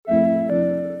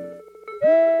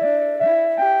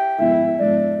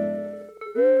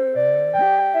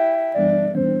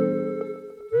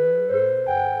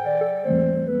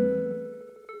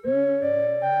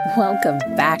Welcome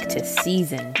back to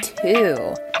season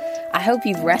 2. I hope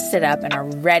you've rested up and are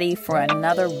ready for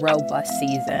another robust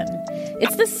season.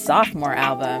 It's the Sophomore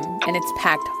album, and it's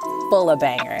packed full of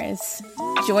bangers.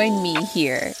 Join me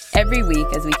here every week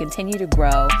as we continue to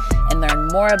grow and learn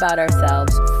more about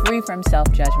ourselves, free from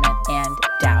self-judgment and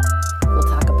doubt. We'll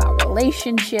talk about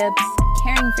relationships,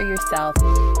 caring for yourself,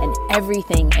 and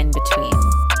everything in between.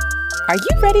 Are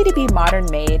you ready to be modern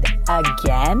made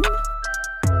again?